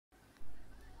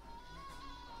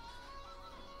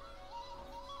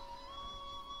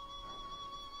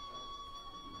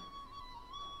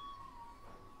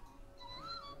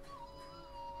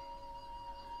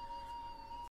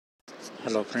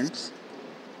Hello friends,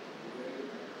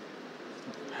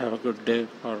 have a good day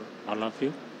for all of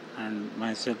you and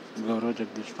myself Gaurav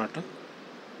Jagdish Pathak.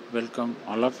 Welcome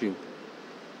all of you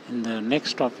in the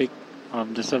next topic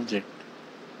of the subject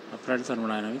applied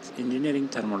thermodynamics, engineering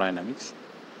thermodynamics,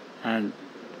 and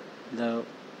the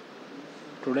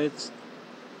today's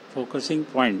focusing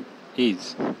point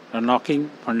is the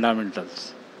knocking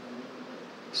fundamentals.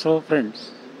 So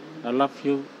friends, all of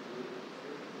you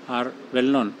are well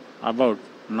known about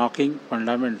knocking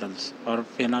fundamentals or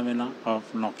phenomena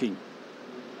of knocking.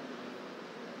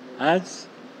 As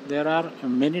there are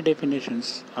many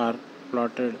definitions are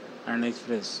plotted and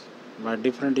expressed by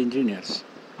different engineers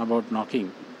about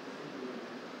knocking.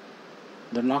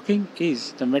 The knocking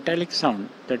is the metallic sound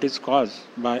that is caused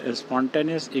by a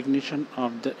spontaneous ignition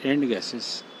of the end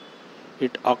gases.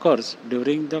 It occurs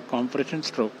during the compression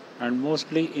stroke and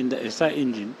mostly in the SI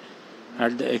engine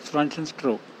at the expansion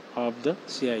stroke of the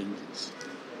CI engines.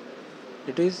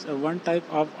 It is a one type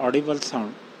of audible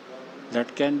sound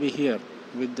that can be heard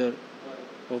with the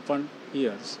open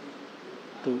ears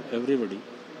to everybody,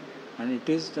 and it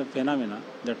is the phenomena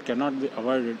that cannot be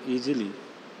avoided easily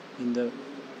in the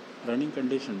running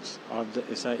conditions of the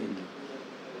SI engine.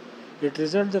 It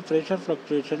results the pressure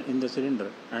fluctuation in the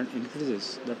cylinder and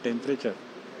increases the temperature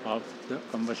of the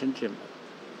combustion chamber.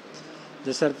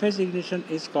 The surface ignition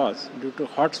is caused due to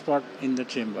hot spot in the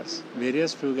chambers.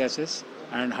 Various flue gases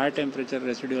and high temperature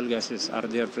residual gases are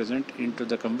there present into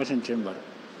the combustion chamber,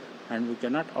 and we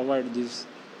cannot avoid this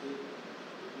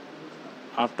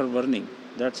after burning.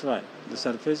 That's why the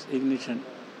surface ignition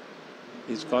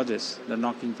is causes the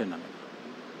knocking phenomenon.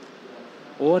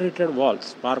 Overheated valves,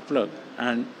 spark plug,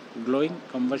 and glowing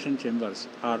combustion chambers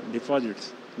are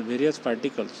deposits the various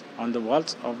particles on the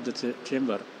walls of the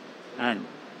chamber, and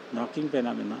knocking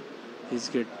phenomena is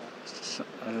get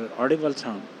audible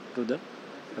sound to the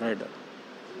rider.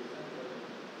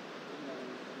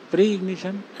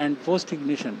 Pre-ignition and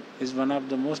post-ignition is one of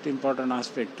the most important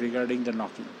aspects regarding the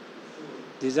knocking.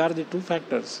 These are the two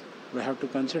factors we have to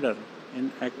consider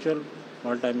in actual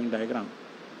wall timing diagram.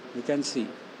 We can see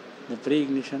the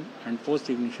pre-ignition and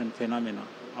post-ignition phenomena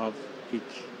of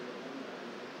each.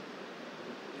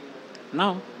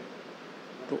 Now,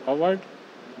 to avoid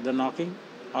the knocking,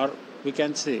 or we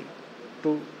can say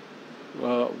to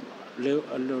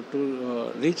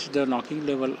reach the knocking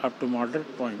level up to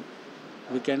moderate point,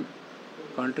 we can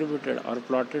contributed or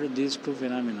plotted these two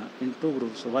phenomena in two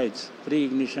groups wise,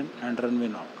 pre-ignition and runway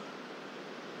knock.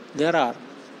 There are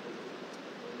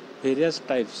various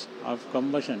types of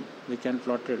combustion we can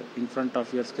plotted in front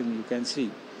of your screen. You can see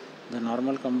the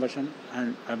normal combustion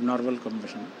and abnormal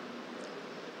combustion.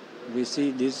 We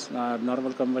see this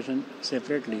abnormal combustion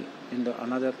separately in the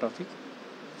another topic.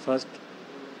 First,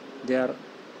 their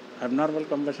abnormal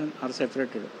combustion are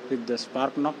separated with the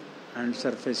spark knock and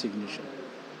surface ignition.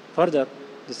 Further,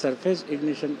 the surface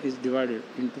ignition is divided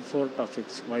into four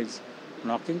topics wise: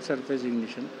 knocking surface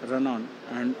ignition, run-on,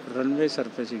 and runway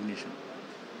surface ignition.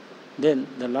 Then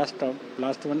the last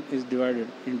one is divided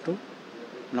into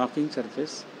knocking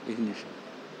surface ignition.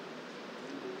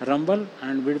 Rumble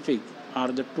and bid peak are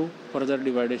the two further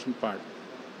dividation part,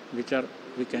 which are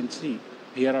we can see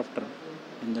hereafter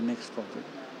in the next topic.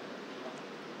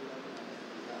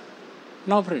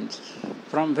 Now friends,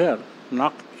 from where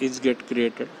knock is get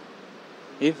created?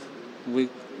 If we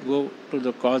go to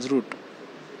the cause root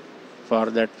for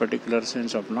that particular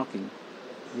sense of knocking,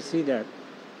 we see that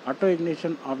auto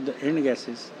ignition of the end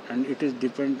gases, and it is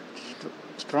depend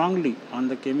strongly on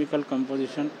the chemical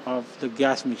composition of the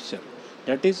gas mixture,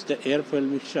 that is the air fuel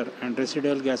mixture and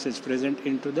residual gases present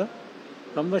into the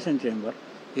combustion chamber,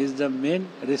 is the main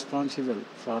responsible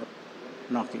for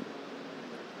knocking.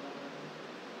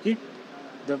 If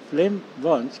the flame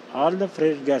burns all the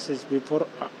fresh gases before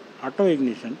auto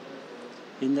ignition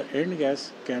in the end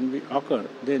gas can be occur,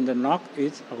 then the knock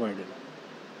is avoided.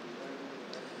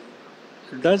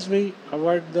 Does we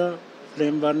avoid the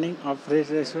flame burning of fresh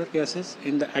reservoir gases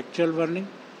in the actual burning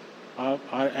or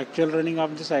actual running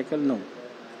of the cycle? No.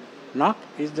 Knock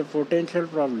is the potential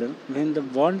problem when the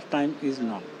burn time is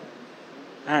long,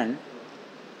 and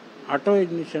auto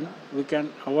ignition we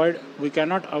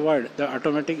cannot avoid the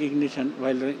automatic ignition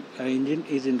while the engine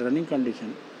is in running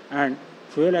condition, and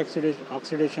fuel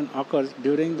oxidation occurs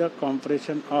during the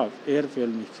compression of air fuel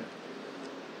mixture.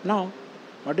 Now,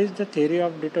 what is the theory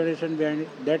of detonation behind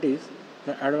it? That is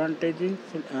the advantaging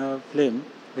flame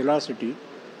velocity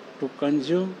to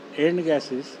consume end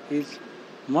gases is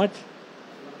much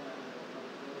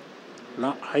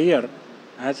higher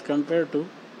as compared to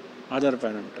other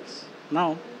parameters.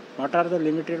 Now, what are the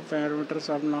limited parameters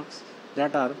of NOx?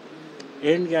 That are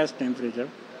end gas temperature,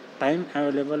 time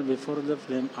available before the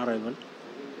flame arrival,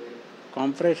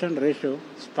 compression ratio,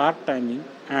 spark timing,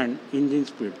 and engine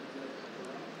speed.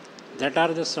 That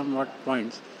are the somewhat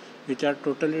points which are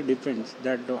totally depends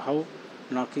that how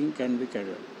knocking can be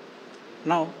carried out.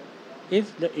 Now,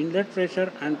 if the inlet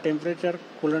pressure and temperature,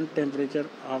 coolant temperature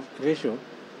of ratio,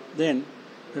 then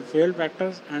the fuel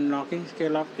factors and knocking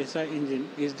scale of SI engine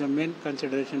is the main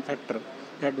consideration factor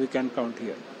that we can count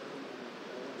here.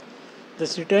 The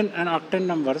cetane and octane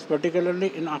numbers,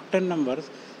 particularly in octane numbers,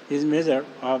 is measured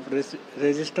of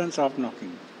resistance of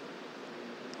knocking.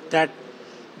 That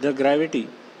the gravity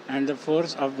and the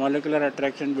force of molecular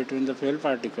attraction between the fuel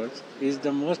particles is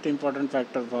the most important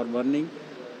factor for burning,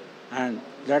 and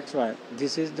that's why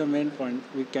this is the main point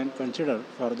we can consider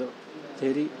for the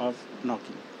theory of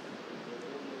knocking.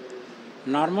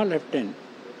 Normal F10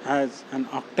 has an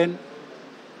octane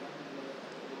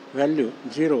value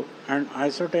 0 and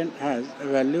isoctane has a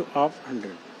value of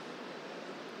 100.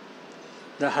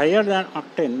 The higher the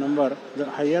octane number, the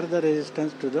higher the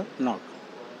resistance to the knock.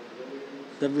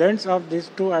 The blends of these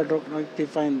two hydrocarbons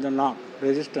define the knock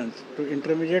resistance to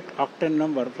intermediate octane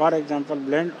number. For example,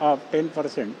 blend of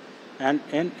 10% and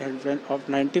N-blend of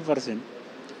 90%.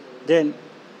 Then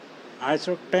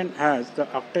isoctane has the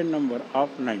octane number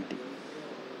of 90.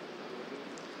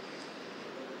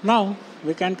 Now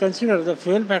we can consider the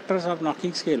fuel factors of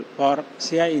knocking scale for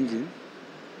CI engine.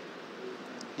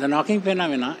 The knocking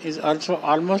phenomena is also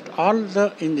almost all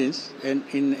the engines in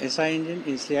SI engine,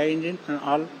 in CI engine, and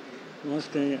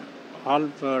almost all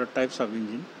types of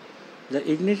engine.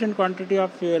 The ignition quantity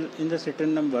of fuel in the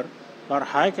cetane number for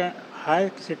high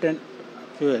cetane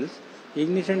fuels,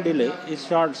 ignition delay is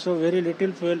short, so very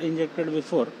little fuel injected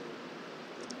before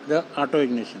the auto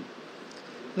ignition.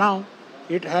 Now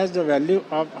it has the value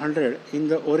of 100 in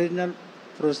the original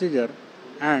procedure,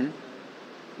 and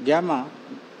gamma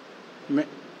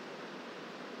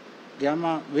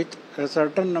with a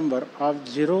certain number of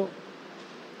 0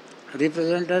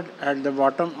 represented at the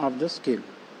bottom of the scale.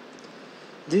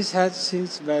 This has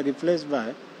since been replaced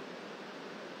by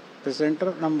the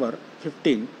center number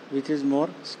 15, which is more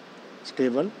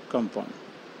stable compound.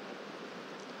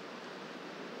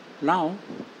 Now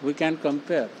we can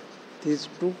compare these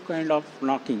two kind of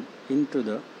knocking into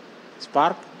the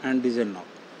spark and diesel knock.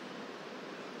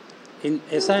 In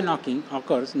SI knocking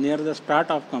occurs near the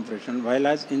start of compression, while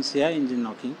as in CI engine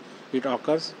knocking it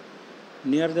occurs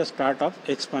near the start of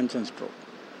expansion stroke.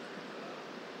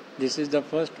 This is the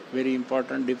first very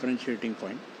important differentiating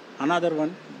point. Another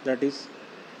one that is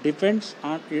depends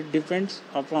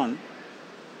upon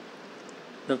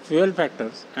the fuel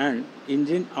factors and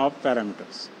engine of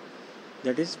parameters,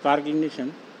 that is spark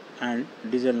ignition and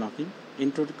diesel knocking.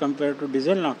 Compared to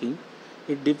diesel knocking,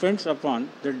 it depends upon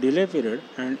the delay period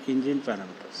and engine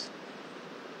parameters.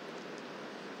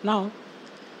 Now,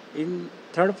 in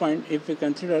third point, if we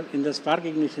consider in the spark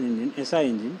ignition engine, SI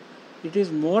engine, it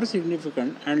is more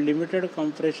significant and limited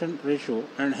compression ratio,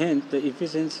 and hence the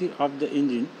efficiency of the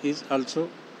engine is also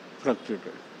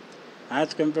fluctuated.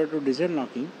 As compared to diesel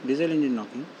engine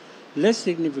knocking, less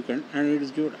significant, and it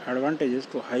is given advantages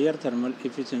to higher thermal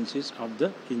efficiencies of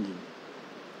the engine.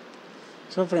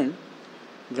 So friend,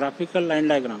 graphical line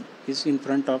diagram is in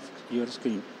front of your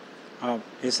screen of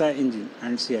SI engine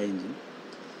and CI engine.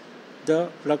 The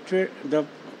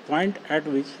point at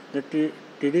which the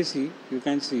TDC, you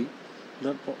can see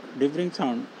the differing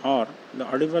sound or the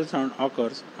audible sound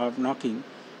occurs of knocking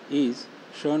is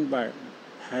shown by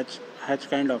hatch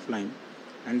kind of line,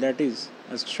 and that is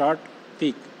a short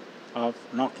peak of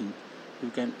knocking. You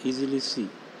can easily see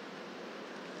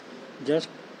just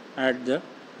at the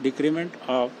decrement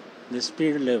of the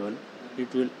speed level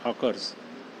it will occurs,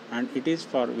 and it is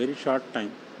for very short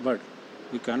time, but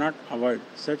we cannot avoid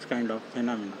such kind of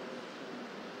phenomena.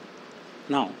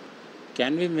 Now,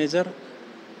 can we measure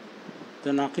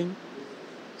the knocking?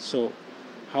 So,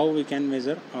 how we can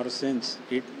measure or sense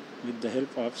it? With the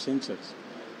help of sensors.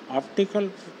 Optical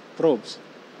probes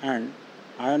and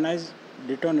ionized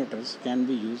detonators can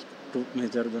be used to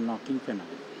measure the knocking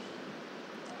phenomena.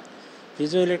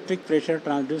 Piezoelectric pressure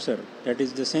transducer, that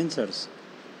is the sensors,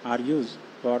 are used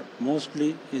for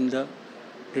mostly in the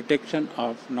detection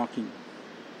of knocking.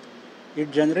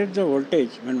 It generates the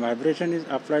voltage when vibration is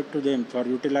applied to them for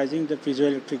utilizing the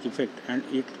piezoelectric effect, and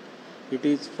it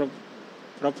is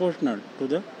proportional to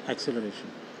the acceleration.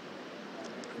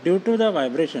 Due to the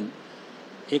vibration,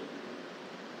 a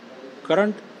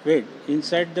current weight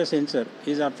inside the sensor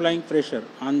is applying pressure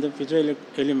on the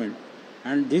piezoelectric element,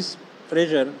 and this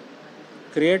pressure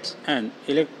creates an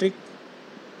electric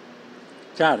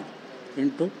charge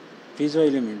into piezo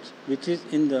elements, which is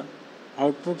in the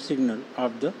output signal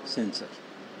of the sensor.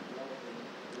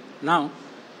 Now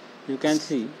you can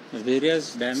see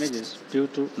various damages due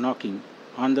to knocking.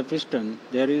 On the piston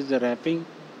there is the wrapping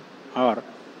or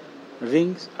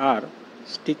rings are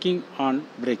sticking on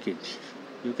breakage.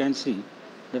 You can see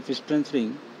the piston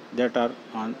rings that are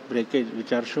on breakage,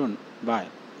 which are shown by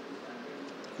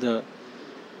the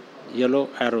yellow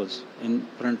arrows in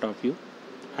front of you,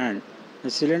 and the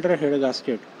cylinder head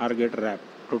gasket are get wrapped,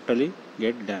 totally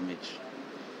get damaged.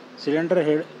 Cylinder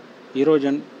head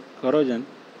erosion, corrosion,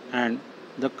 and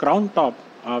the crown top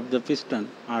of the piston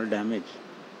are damaged.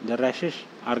 The rashes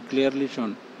are clearly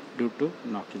shown due to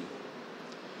knocking.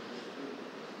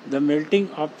 The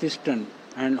melting of piston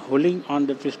and holing on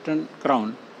the piston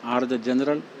crown are the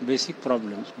general basic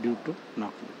problems due to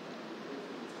knocking.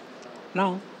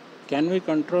 Now, can we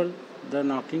control the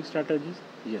knocking strategies?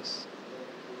 Yes.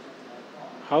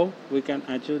 How we can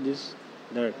achieve this?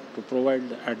 That to provide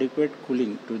the adequate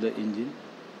cooling to the engine,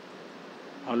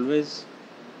 always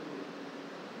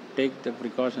take the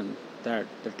precaution that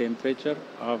the temperature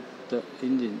of the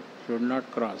engine should not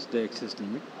cross the excess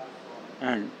limit,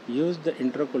 and use the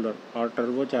intercooler or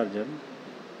turbocharger.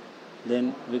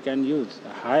 Then we can use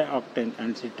high octane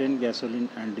and cetane gasoline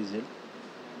and diesel.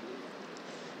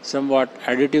 Somewhat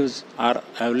additives are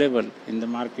available in the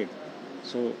market,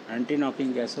 so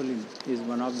anti-knocking gasoline is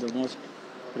one of the most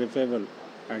preferable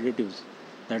additives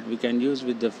that we can use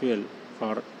with the fuel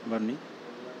for burning.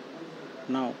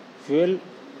 Now, fuel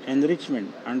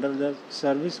enrichment under the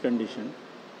service condition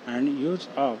and use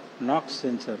of NOx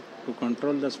sensor to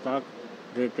control the spark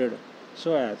rated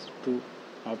so as to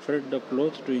operate the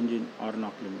close to engine or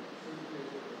knock limit.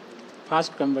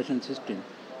 Fast combustion system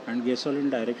and gasoline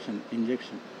direction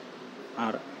injection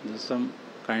are some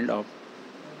kind of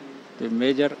the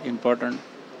major important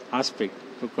aspect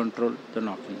to control the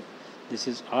knocking. This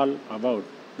is all about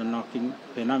the knocking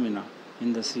phenomena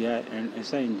in the CI and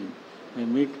SI engine. We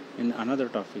meet in another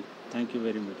topic. Thank you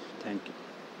very much. Thank you.